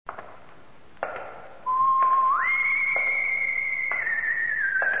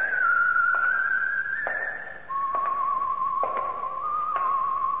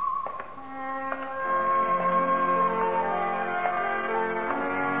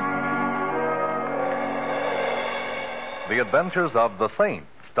The Adventures of the Saint,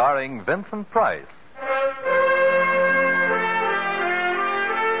 starring Vincent Price.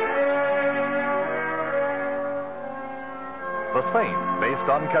 The Saint, based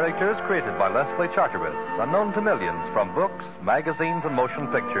on characters created by Leslie Charteris, unknown to millions from books, magazines, and motion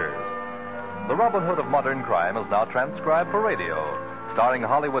pictures. The Robin Hood of modern crime is now transcribed for radio, starring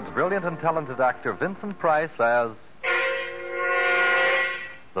Hollywood's brilliant and talented actor Vincent Price as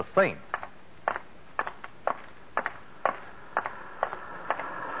The Saint.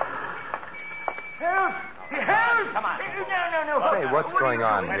 Help! Help! Come on. No. Hey, what's going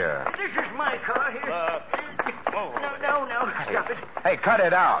on here? This is my car here. No. Stop it. Hey, cut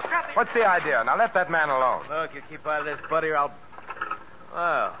it out. Stop it. What's the idea? Now let that man alone. Look, you keep out of this, buddy, or I'll...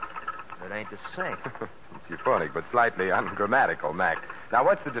 Well, it ain't the Saint. It's euphonic, but slightly ungrammatical, Mac. Now,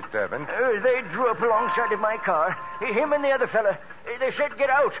 what's the disturbance? They drew up alongside of my car. Him and the other fella. They said, get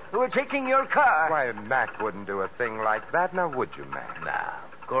out. We're taking your car. Why, Mac wouldn't do a thing like that, now would you, Mac? Nah,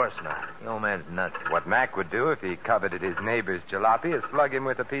 of course not. The old man's nuts. What Mac would do if he coveted his neighbor's jalopy is slug him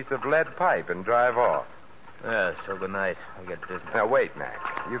with a piece of lead pipe and drive off. Yeah, so good night. I got business. Now, wait, Mac.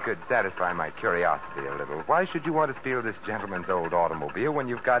 You could satisfy my curiosity a little. Why should you want to steal this gentleman's old automobile when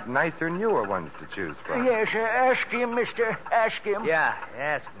you've got nicer, newer ones to choose from? Yes, ask him, mister. Ask him. Yeah,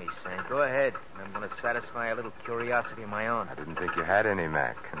 ask me, Saint. Go ahead. I'm going to satisfy a little curiosity of my own. I didn't think you had any,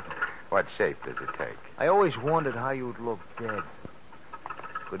 Mac. What shape does it take? I always wondered how you'd look dead.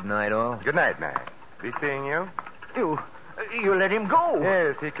 Good night, all. Good night, Mac. Be seeing you? You let him go.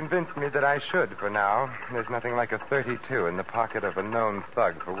 Yes, he convinced me that I should for now. There's nothing like a 32 in the pocket of a known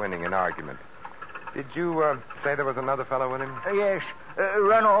thug for winning an argument. Did you say there was another fellow with him? Yes.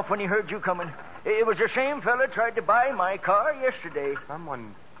 Run off when he heard you coming. It was the same fella tried to buy my car yesterday.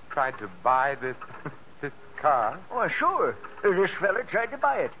 Someone tried to buy this car? Oh, sure. This fella tried to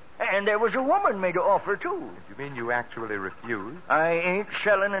buy it. And there was a woman made an offer, too. You mean you actually refused? I ain't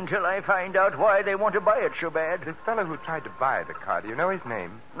selling until I find out why they want to buy it so bad. This fellow who tried to buy the car, do you know his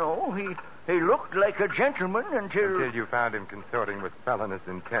name? No, he looked like a gentleman until you found him consorting with felonious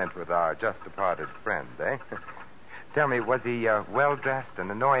intent with our just-departed friend, eh? Tell me, was he well-dressed,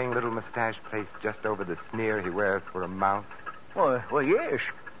 an annoying little mustache placed just over the sneer he wears for a mouth? Well, yes.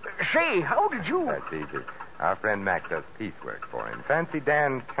 Say, how did you... That's easy. Our friend Mac does piecework for him. Fancy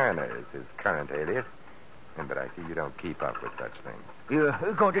Dan Turner is his current alias. But I see you don't keep up with such things.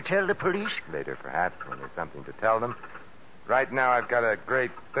 You're going to tell the police? Later, perhaps, when there's something to tell them. Right now, I've got a great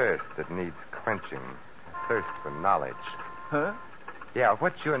thirst that needs quenching. A thirst for knowledge. Huh? Yeah,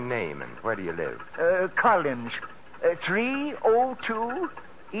 what's your name and where do you live? Collins. 302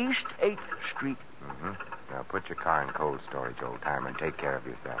 East 8th Street. Mm-hmm. Now, put your car in cold storage, old-timer, and take care of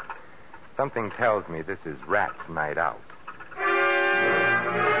yourself. Something tells me this is Rat's night out.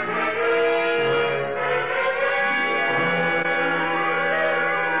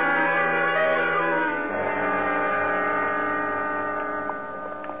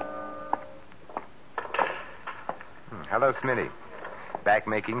 Hello, Smitty. Back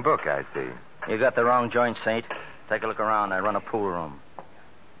making book, I see. You got the wrong joint, Saint. Take a look around. I run a pool room.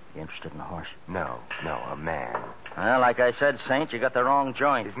 You interested in the horse? No, a man. Well, like I said, Saint, you got the wrong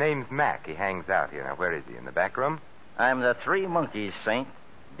joint. His name's Mac. He hangs out here. Now, where is he? In the back room? I'm the three monkeys, Saint.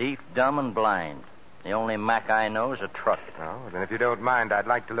 Deaf, dumb, and blind. The only Mac I know is a truck. Oh, then if you don't mind, I'd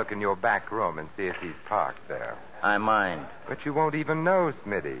like to look in your back room and see if he's parked there. I mind. But you won't even know,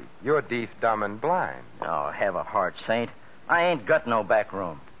 Smitty. You're deaf, dumb, and blind. Oh, have a heart, Saint. I ain't got no back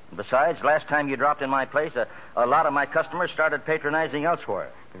room. Besides, last time you dropped in my place, a lot of my customers started patronizing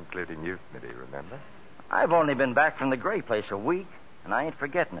elsewhere. Including you, Smitty, remember? I've only been back from the Gray place a week, and I ain't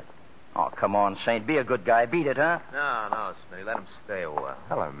forgetting it. Oh, come on, Saint. Be a good guy. Beat it, huh? No, Smitty. Let him stay a while.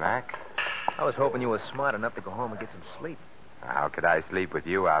 Hello, Mac. I was hoping you were smart enough to go home and get some sleep. How could I sleep with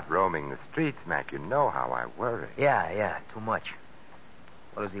you out roaming the streets, Mac? You know how I worry. Yeah, too much.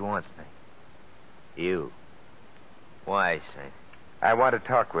 What does he want, Smitty? You. Why, Saint? I want to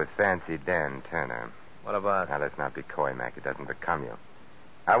talk with Fancy Dan Turner. What about... Now, let's not be coy, Mac. It doesn't become you.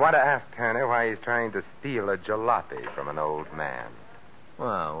 I want to ask Turner why he's trying to steal a jalopy from an old man.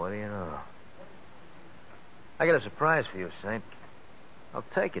 Well, what do you know? I got a surprise for you, Saint. I'll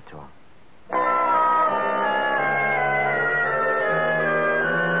take it to him.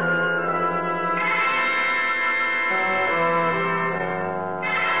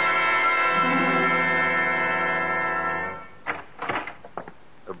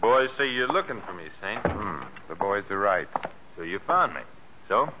 The boys say you're looking for me, Saint. The boys are right. So you found me.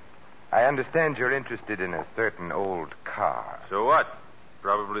 So? I understand you're interested in a certain old car. So what?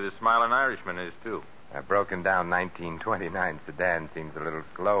 Probably the Smiling Irishman is, too. A broken down 1929 sedan seems a little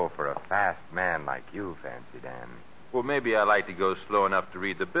slow for a fast man like you, Fancy Dan. Well, maybe I like to go slow enough to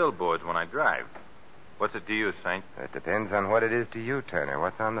read the billboards when I drive. What's it to you, Saint? It depends on what it is to you, Turner.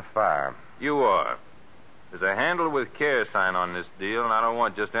 What's on the fire? You are. There's a handle with care sign on this deal, and I don't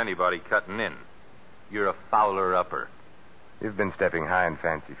want just anybody cutting in. You're a fouler-upper. You've been stepping high and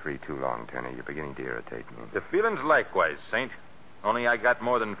fancy-free too long, Turner. You're beginning to irritate me. The feeling's likewise, Saint. Only I got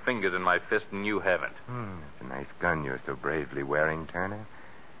more than fingers in my fist and you haven't. That's a nice gun you're so bravely wearing, Turner.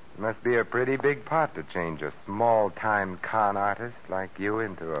 It must be a pretty big pot to change a small-time con artist like you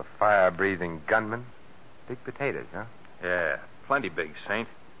into a fire-breathing gunman. Big potatoes, huh? Yeah, plenty big, Saint.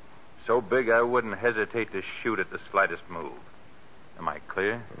 So big I wouldn't hesitate to shoot at the slightest move. Am I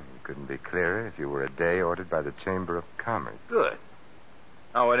clear? You couldn't be clearer if you were a day ordered by the Chamber of Commerce. Good.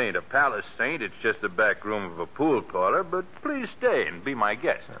 Oh, it ain't a palace, Saint. It's just the back room of a pool parlor, but please stay and be my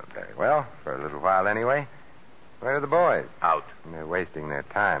guest. Oh, very well, for a little while anyway. Where are the boys? Out. They're wasting their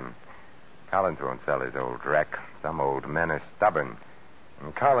time. Collins won't sell his old wreck. Some old men are stubborn.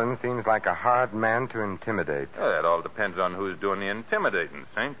 And Collins seems like a hard man to intimidate. Well, that all depends on who's doing the intimidating,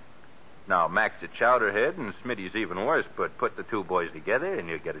 Saint. Now, Mac's a chowderhead and Smitty's even worse, but put the two boys together and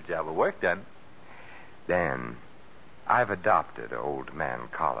you'll get a job of work done. Dan, I've adopted old man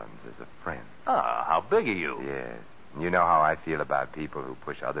Collins as a friend. Ah, how big are you? Yes. You know how I feel about people who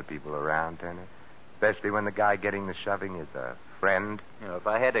push other people around, Turner? Especially when the guy getting the shoving is a friend. You know, if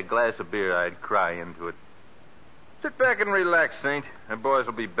I had a glass of beer, I'd cry into it. Sit back and relax, Saint. The boys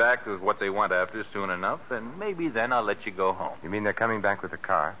will be back with what they want after soon enough, and maybe then I'll let you go home. You mean they're coming back with a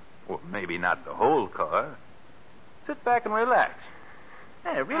car? Well, maybe not the whole car. Sit back and relax.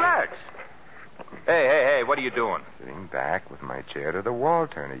 Hey, relax. Hey, what are you doing? Sitting back with my chair to the wall,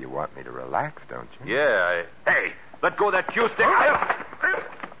 Turner. You want me to relax, don't you? Yeah, Hey, let go of that cue stick.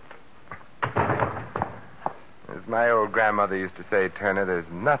 As my old grandmother used to say, Turner, there's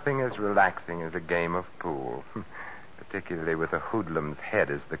nothing as relaxing as a game of pool. Particularly with a hoodlum's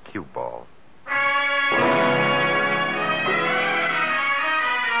head as the cue ball.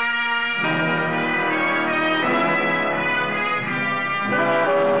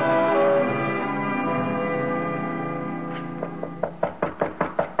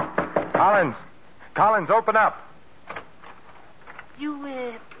 Collins, open up.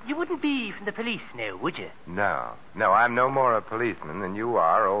 You wouldn't be from the police now, would you? No, I'm no more a policeman than you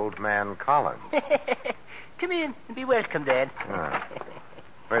are, old man Collins. Come in and be welcome, then. Oh.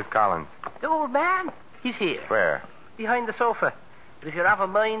 Where's Collins? The old man? He's here. Where? Behind the sofa. But if you're of a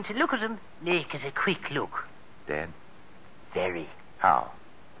mind to look at him, make it a quick look. Dead? Very. How?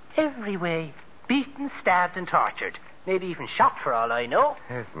 Every way. Beaten, stabbed, and tortured. Maybe even shot, for all I know.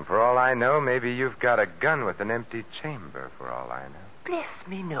 Yes, and for all I know, maybe you've got a gun with an empty chamber, for all I know. Bless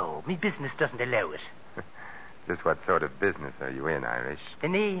me, no. Me business doesn't allow it. Just what sort of business are you in, Irish? The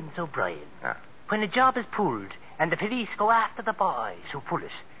name's O'Brien. Ah. When a job is pulled and the police go after the boys who pull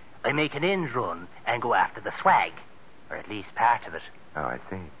it, I make an end run and go after the swag. Or at least part of it. Oh, I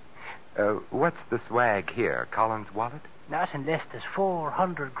see. What's the swag here? Collins' wallet? Not unless there's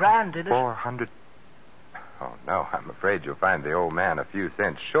 400 grand in it. 400? Oh, no, I'm afraid you'll find the old man a few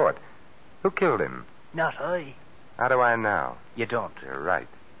cents short. Who killed him? Not I. How do I know? You don't. You're right.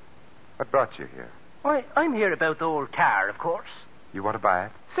 What brought you here? Why, I'm here about the old car, of course. You want to buy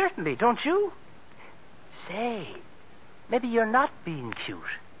it? Certainly, don't you? Say, maybe you're not being cute.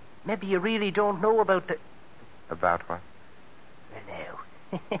 Maybe you really don't know about the... About what? Well,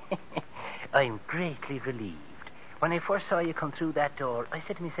 now, I'm greatly relieved. When I first saw you come through that door, I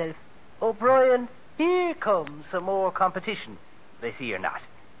said to myself, O'Brien, here comes some more competition. But I see you're not.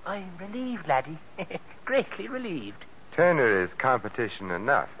 I'm relieved, laddie. Greatly relieved. Turner is competition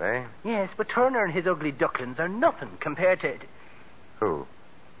enough, eh? Yes, but Turner and his ugly ducklings are nothing compared to... Who?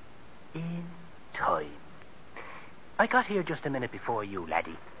 In time. I got here just a minute before you,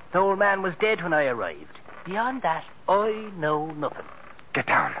 laddie. The old man was dead when I arrived. Beyond that, I know nothing. Get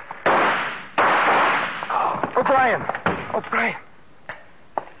down. Oh, O'Brien!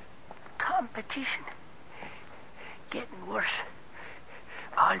 Competition. Getting worse.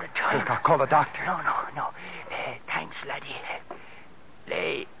 All the time. I'll call the doctor. No. Thanks, laddie.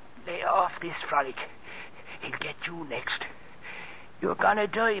 Lay off this frolic. He'll get you next. You're gonna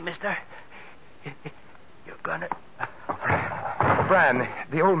die, mister. You're gonna... O'Brien,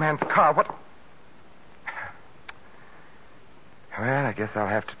 the old man's car, what... Well, I guess I'll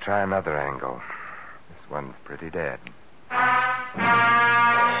have to try another angle. This one's pretty dead.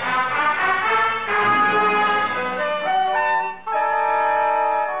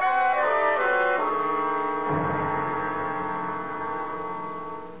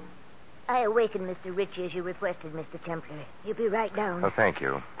 I awakened Miss Mr. Ritchie as you requested, Mr. Templar. He'll be right down. Oh, thank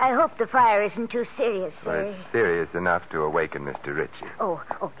you. I hope the fire isn't too serious, Well, sir. it's serious enough to awaken Mr. Ritchie. Oh,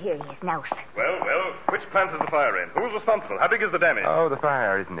 here he is now, sir. Well, which plant is the fire in? Who's responsible? How big is the damage? Oh, the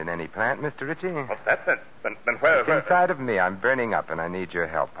fire isn't in any plant, Mr. Ritchie. What's that? Then where? It's inside of me. I'm burning up, and I need your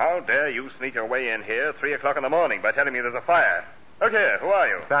help. How dare you sneak your way in here 3 o'clock in the morning by telling me there's a fire? Look here, who are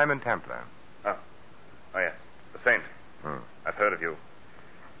you? Simon Templar. Oh, yes, the Saint. I've heard of you.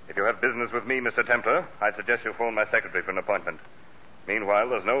 If you have business with me, Mr. Templar, I'd suggest you phone my secretary for an appointment. Meanwhile,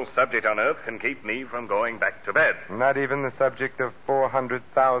 there's no subject on earth can keep me from going back to bed. Not even the subject of $400,000,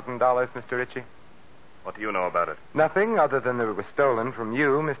 Mr. Ritchie? What do you know about it? Nothing other than that it was stolen from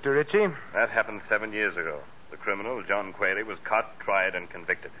you, Mr. Ritchie. That happened 7 years ago. The criminal, John Qualey, was caught, tried, and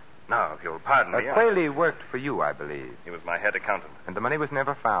convicted. Now, if you'll pardon me... Qualey worked for you, I believe. He was my head accountant. And the money was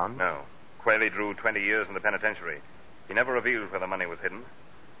never found? No. Qualey drew 20 years in the penitentiary. He never revealed where the money was hidden.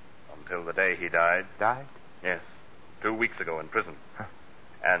 Until the day he died. Died? Yes. 2 weeks ago in prison. Huh.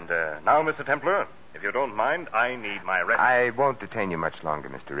 And now, Mr. Templar, if you don't mind, I need my rest. I won't detain you much longer,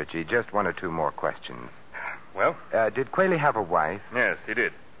 Mr. Ritchie. Just 1 or 2 more questions. Well? Did Qualey have a wife? Yes, he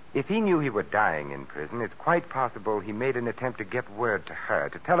did. If he knew he were dying in prison, it's quite possible he made an attempt to get word to her,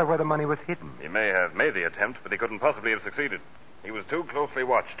 to tell her where the money was hidden. He may have made the attempt, but he couldn't possibly have succeeded. He was too closely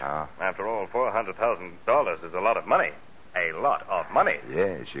watched. Oh. After all, $400,000 is a lot of money. A lot of money.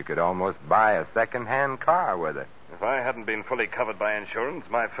 Yes, you could almost buy a second-hand car with it. If I hadn't been fully covered by insurance,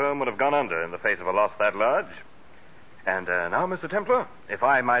 my firm would have gone under in the face of a loss that large. And now, Mr. Templar, if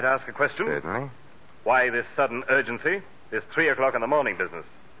I might ask a question. Certainly. Why this sudden urgency, this 3 o'clock in the morning business?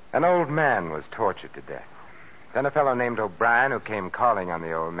 An old man was tortured to death. Then a fellow named O'Brien, who came calling on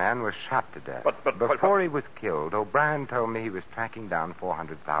the old man, was shot to death. But before he was killed, O'Brien told me he was tracking down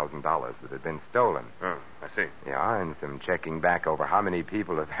 $400,000 that had been stolen. Oh, I see. Yeah, and some checking back over how many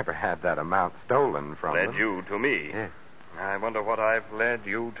people have ever had that amount stolen from them. Led you to me. Yes. I wonder what I've led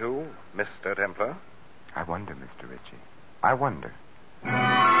you to, Mr. Templar. I wonder, Mr. Ritchie. I wonder.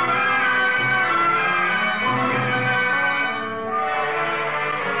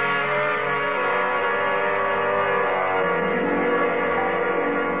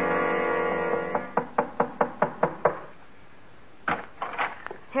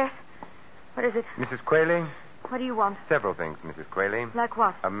 Yes? What is it? Mrs. Qualey? What do you want? Several things, Mrs. Qualey. Like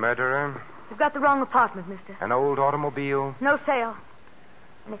what? A murderer. You've got the wrong apartment, mister. An old automobile. No sale.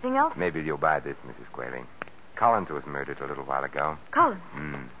 Anything else? Maybe you'll buy this, Mrs. Qualey. Collins was murdered a little while ago. Collins?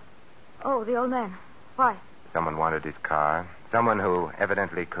 Oh, the old man. Why? Someone wanted his car. Someone who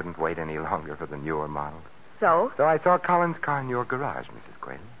evidently couldn't wait any longer for the newer model. So? So I saw Collins' car in your garage, Mrs.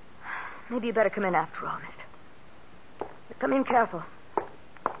 Qualey. Maybe you better come in after all, mister. But come in careful.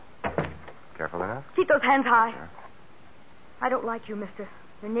 Careful enough? Keep those hands high. Sure. I don't like you, mister.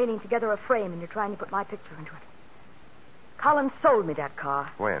 You're nailing together a frame and you're trying to put my picture into it. Collins sold me that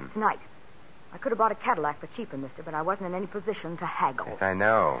car. When? Tonight. I could have bought a Cadillac for cheaper, mister, but I wasn't in any position to haggle. Yes, I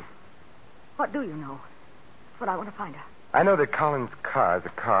know. What do you know? That's what I want to find out. I know that Collins' car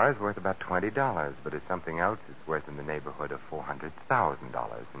is worth about $20, but if something else is worth in the neighborhood of $400,000.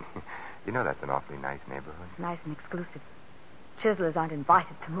 And you know that's an awfully nice neighborhood. Nice and exclusive. Chiselers aren't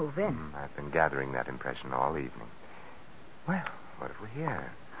invited to move in. I've been gathering that impression all evening. Well, what have we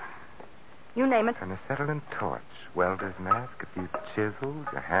here? You name it. An acetylene torch, welder's mask, a few chisels,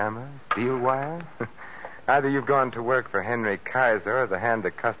 a hammer, steel wire. Either you've gone to work for Henry Kaiser, or the hand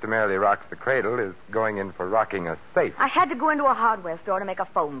that customarily rocks the cradle is going in for rocking a safe. I had to go into a hardware store to make a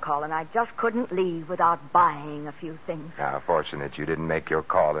phone call, and I just couldn't leave without buying a few things. How fortunate you didn't make your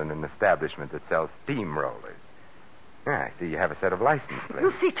call in an establishment that sells steamrollers. Yeah, I see you have a set of license plates.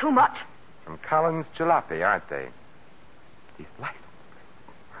 You see too much. From Collins Jalopy, aren't they? These license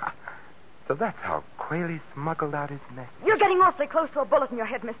plates. So that's how Qualey smuggled out his message. You're getting awfully close to a bullet in your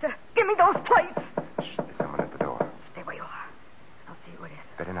head, mister. Give me those plates. Shh, there's someone at the door. Stay where you are. I'll see who it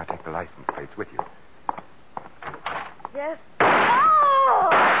is. Better not take the license plates with you. Yes? Oh!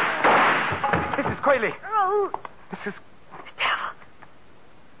 Mrs. Qualey! Oh! Mrs.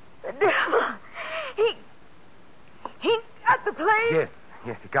 The devil. He got the plates.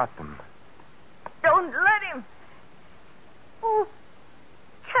 Yes, he got them. Don't let him. Oh,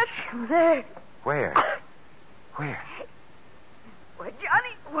 catch him there. Where? Where? Where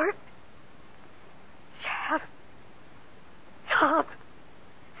Johnny worked. Shot.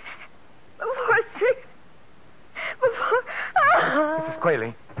 Before 6. Mrs.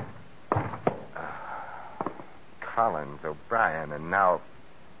 Qualey. Collins, O'Brien, and now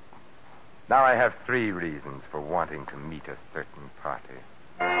I have 3 reasons for wanting to meet a certain party.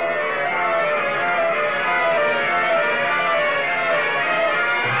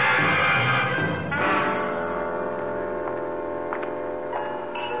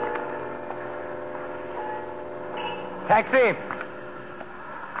 Taxi!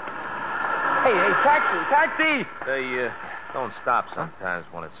 Hey, taxi! They don't stop sometimes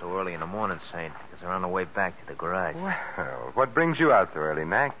when it's so early in the morning, Saint, because they're on the way back to the garage. Well, what brings you out so early,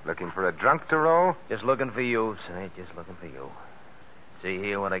 Mac? Looking for a drunk to roll? Just looking for you, Saint, just looking for you. See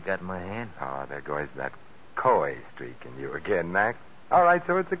here what I got in my hand? Oh, there goes that coy streak in you again, Mac. All right,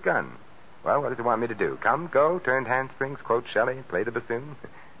 so it's a gun. Well, what does it want me to do? Come, go, turned handsprings, quote Shelley, play the bassoon?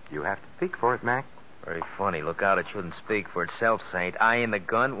 You have to speak for it, Mac. Very funny. Look out, it shouldn't speak for itself, Saint. I and the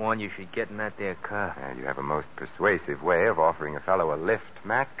gun warn you should get in that there car. You have a most persuasive way of offering a fellow a lift,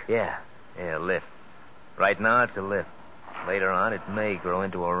 Mac. Yeah, a lift. Right now, it's a lift. Later on, it may grow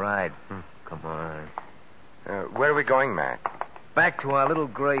into a ride. Come on. Where are we going, Mac? Back to our little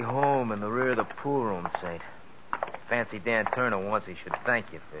gray home in the rear of the pool room, Saint. Fancy Dan Turner wants he should thank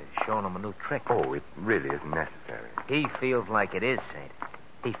you for showing him a new trick. Oh, it really isn't necessary. He feels like it is, Saint.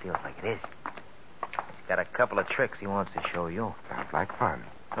 He feels like it is. He's got a couple of tricks he wants to show you. Sounds like fun.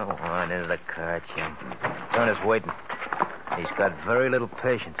 Go on into the car, Jim. Turner's waiting. He's got very little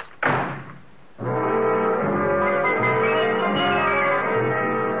patience.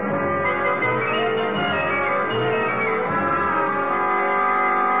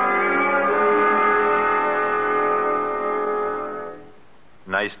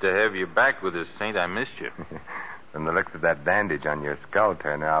 Nice to have you back with us, Saint. I missed you. From the looks of that bandage on your skull,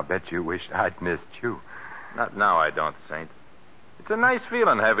 Turner, I'll bet you wish I'd missed you. Not now, I don't, Saint. It's a nice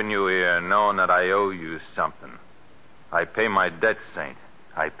feeling having you here, knowing that I owe you something. I pay my debts, Saint.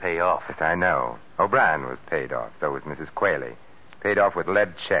 I pay off. Yes, I know. O'Brien was paid off. So was Mrs. Qualey. Paid off with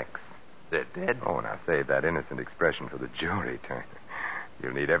lead checks. They're dead? Oh, now save that innocent expression for the jury, Turner.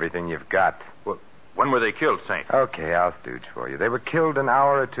 You'll need everything you've got. Well, when were they killed, Saint? Okay, I'll stooge for you. They were killed an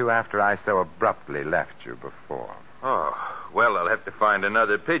hour or two after I so abruptly left you before. Oh, well, I'll have to find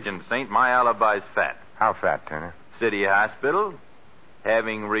another pigeon, Saint. My alibi's fat. How fat, Turner? City Hospital.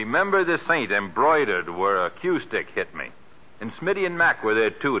 Having Remember the Saint embroidered where a cue stick hit me. And Smitty and Mac were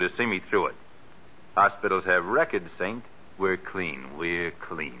there, too, to see me through it. Hospitals have records, Saint. We're clean. We're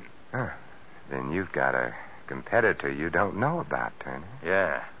clean. Huh. Then you've got a competitor you don't know about, Turner.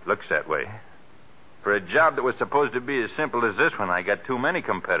 Yeah, looks that way. For a job that was supposed to be as simple as this one, I got too many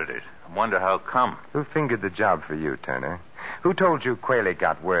competitors. I wonder how come. Who fingered the job for you, Turner? Who told you Qualey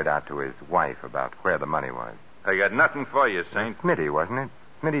got word out to his wife about where the money was? I got nothing for you, Saint. Smitty, wasn't it?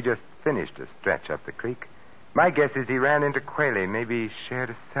 Smitty just finished a stretch up the creek. My guess is he ran into Qualey, maybe shared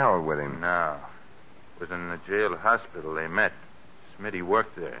a cell with him. No. It was in the jail hospital they met. Smitty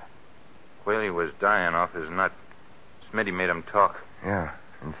worked there. Qualey was dying off his nut. Smitty made him talk. Yeah.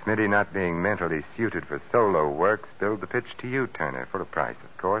 And Smitty, not being mentally suited for solo work, spilled the pitch to you, Turner, for a price,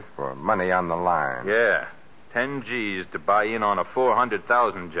 of course, for money on the line. Yeah, 10 G's to buy in on a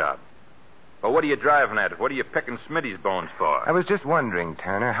 400,000 job. Well, what are you driving at? What are you picking Smitty's bones for? I was just wondering,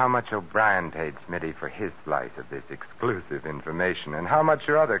 Turner, how much O'Brien paid Smitty for his slice of this exclusive information, and how much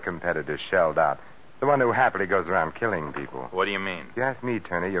your other competitors shelled out. The one who happily goes around killing people. What do you mean? If you ask me,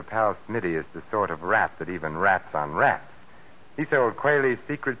 Turner, your pal Smitty is the sort of rat that even rats on rats. He sold Qualey's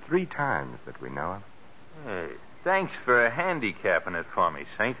secret 3 times that we know of. Hey, thanks for handicapping it for me,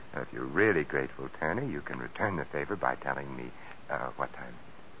 Saint. If you're really grateful, Turner, you can return the favor by telling me what time.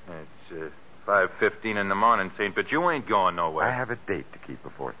 It's 5:15 in the morning, Saint, but you ain't going nowhere. I have a date to keep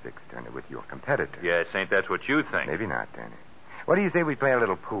before 6, Turner, with your competitor. Yeah, Saint, that's what you think. Maybe not, Turner. What do you say we play a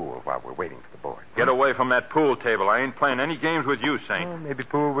little pool while we're waiting for the board? Get away from that pool table. I ain't playing any games with you, Saint. Well, maybe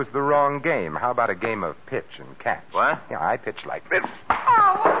pool was the wrong game. How about a game of pitch and catch? What? Yeah, I pitch like this.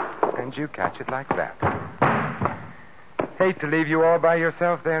 Oh! And you catch it like that. Hate to leave you all by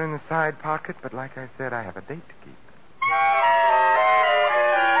yourself there in the side pocket, but like I said, I have a date to keep.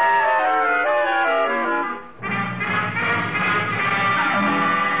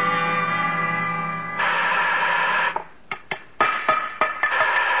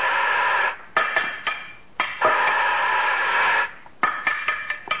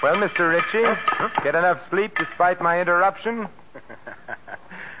 Well, Mr. Ritchie, get enough sleep despite my interruption?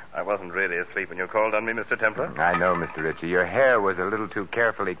 I wasn't really asleep when you called on me, Mr. Templar. I know, Mr. Ritchie. Your hair was a little too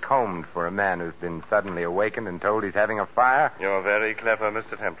carefully combed for a man who's been suddenly awakened and told he's having a fire. You're very clever,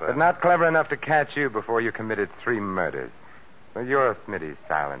 Mr. Templar. But not clever enough to catch you before you committed 3 murders. Well, you're Smitty's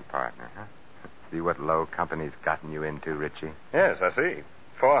silent partner, huh? See what low company's gotten you into, Ritchie? Yes, I see.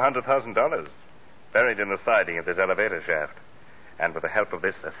 $400,000. Buried in the siding of this elevator shaft. And with the help of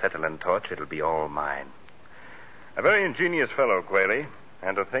this acetylene torch, it'll be all mine. A very ingenious fellow, Qualey.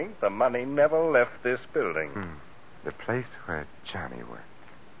 And to think the money never left this building. The place where Johnny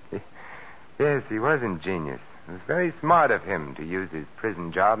worked. Yes, he was ingenious. It was very smart of him to use his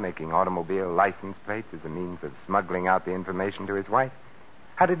prison job making automobile license plates as a means of smuggling out the information to his wife.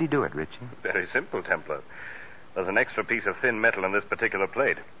 How did he do it, Ritchie? Very simple, Templar. There's an extra piece of thin metal in this particular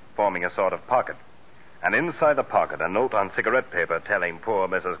plate, forming a sort of pocket. And inside the pocket, a note on cigarette paper telling poor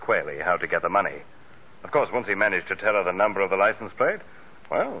Mrs. Quayle how to get the money. Of course, once he managed to tell her the number of the license plate,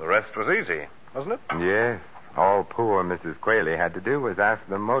 well, the rest was easy, wasn't it? Yes. All poor Mrs. Quayle had to do was ask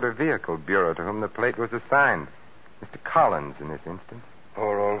the Motor Vehicle Bureau to whom the plate was assigned. Mr. Collins, in this instance.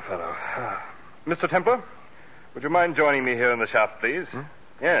 Poor old fellow. Mr. Templar, would you mind joining me here in the shop, please?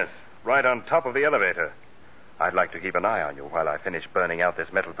 Yes, right on top of the elevator. I'd like to keep an eye on you while I finish burning out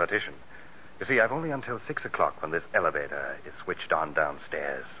this metal partition. You see, I've only until 6 o'clock when this elevator is switched on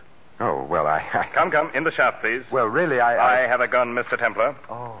downstairs. Oh, well, I... Come, in the shop, please. Well, really, I have a gun, Mr. Templar.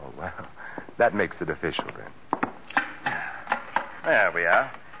 Oh, well, that makes it official, then. There we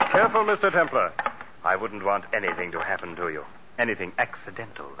are. Careful, Mr. Templar. I wouldn't want anything to happen to you. Anything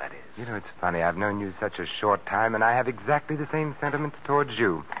accidental, that is. You know, it's funny. I've known you such a short time, and I have exactly the same sentiments towards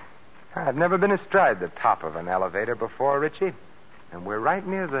you. I've never been astride the top of an elevator before, Ritchie. And we're right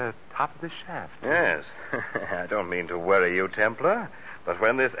near the top of the shaft. Yes. I don't mean to worry you, Templar, but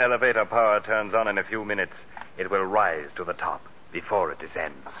when this elevator power turns on in a few minutes, it will rise to the top before it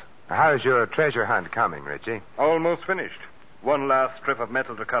descends. How's your treasure hunt coming, Ritchie? Almost finished. One last strip of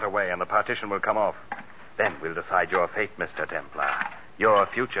metal to cut away, and the partition will come off. Then we'll decide your fate, Mr. Templar. Your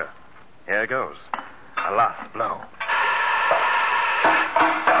future. Here goes. A last blow.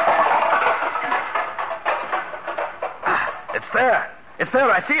 It's there. It's there.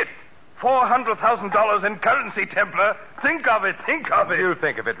 I see it. $400,000 in currency, Templar. Think of it. Think of it. You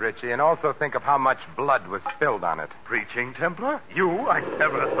think of it, Ritchie, and also think of how much blood was spilled on it. Preaching, Templar? You? I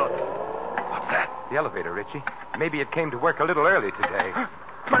never thought. What's that? The elevator, Ritchie. Maybe it came to work a little early today.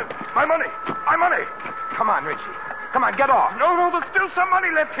 My money. My money. Come on, Ritchie. Come on, get off. No, there's still some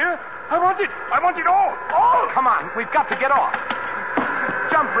money left here. I want it. I want it all. All. Come on, we've got to get off.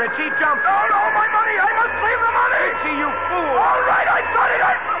 Jump, Ritchie, jump. No, my money. I must save the money. Ritchie, you fool. All right, I got it.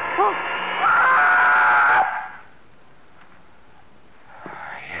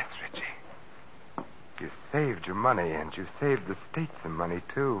 Yes, Ritchie. You saved your money, and you saved the state some money,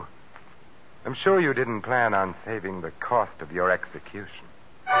 too. I'm sure you didn't plan on saving the cost of your execution.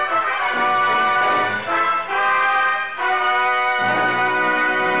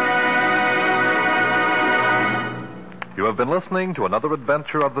 You have been listening to another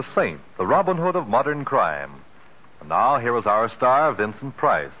adventure of the Saint, the Robin Hood of modern crime. And now, here is our star, Vincent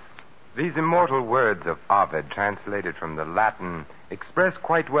Price. These immortal words of Ovid, translated from the Latin, express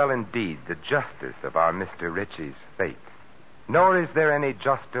quite well indeed the justice of our Mr. Ritchie's fate. Nor is there any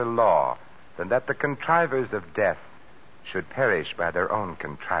juster law than that the contrivers of death should perish by their own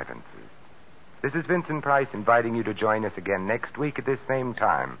contrivances. This is Vincent Price inviting you to join us again next week at this same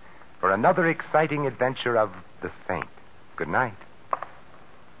time for another exciting adventure of the Saint. Good night.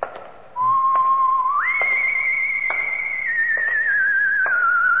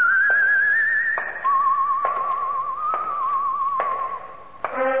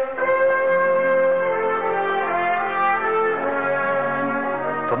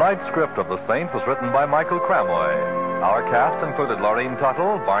 Tonight's script of The Saint was written by Michael Cramoy. Our cast included Laureen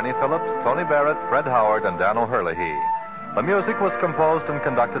Tuttle, Barney Phillips, Tony Barrett, Fred Howard, and Dan O'Herlihy. The music was composed and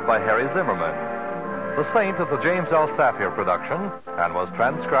conducted by Harry Zimmerman. The Saint is a James L. Safier production and was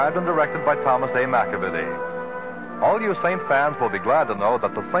transcribed and directed by Thomas A. McAvity. All you Saint fans will be glad to know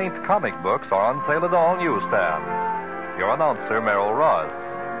that the Saint comic books are on sale at all newsstands. Your announcer, Merrill Ross.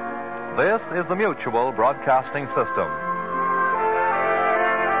 This is the Mutual Broadcasting System.